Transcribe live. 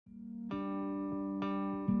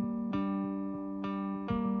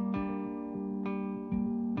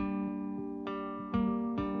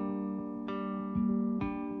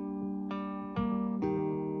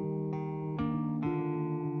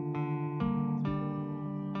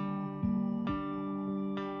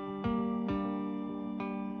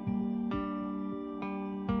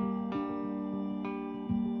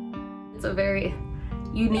It's a very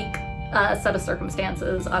unique set of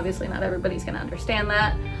circumstances. Obviously not everybody's going to understand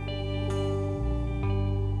that.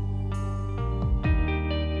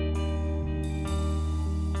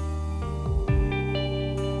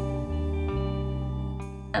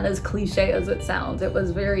 And as cliche as it sounds, it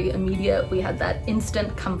was very immediate. We had that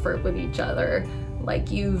instant comfort with each other,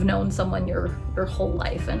 like you've known someone your whole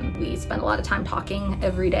life. And we spent a lot of time talking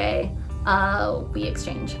every day. We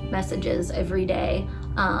exchange messages every day.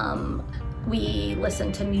 We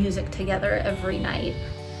listen to music together every night.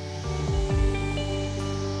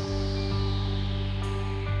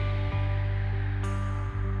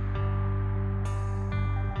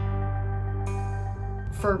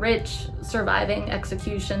 For Rich, surviving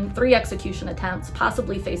execution, 3 execution attempts,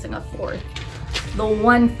 possibly facing a 4th, the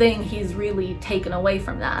one thing he's really taken away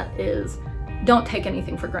from that is don't take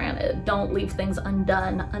anything for granted. Don't leave things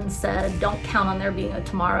undone, unsaid. Don't count on there being a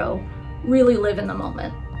tomorrow. Really live in the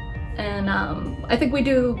moment. And I think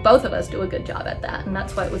both of us do a good job at that. And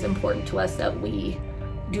that's why it was important to us that we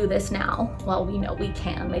do this now, while we know we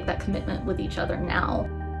can make that commitment with each other now.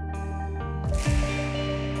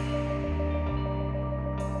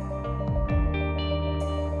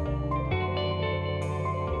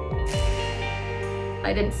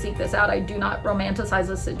 I didn't seek this out. I do not romanticize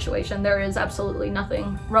this situation. There is absolutely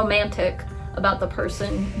nothing romantic about the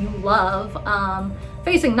person you love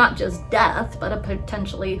facing not just death, but a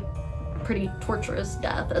potentially pretty torturous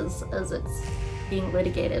death as it's being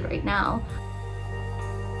litigated right now.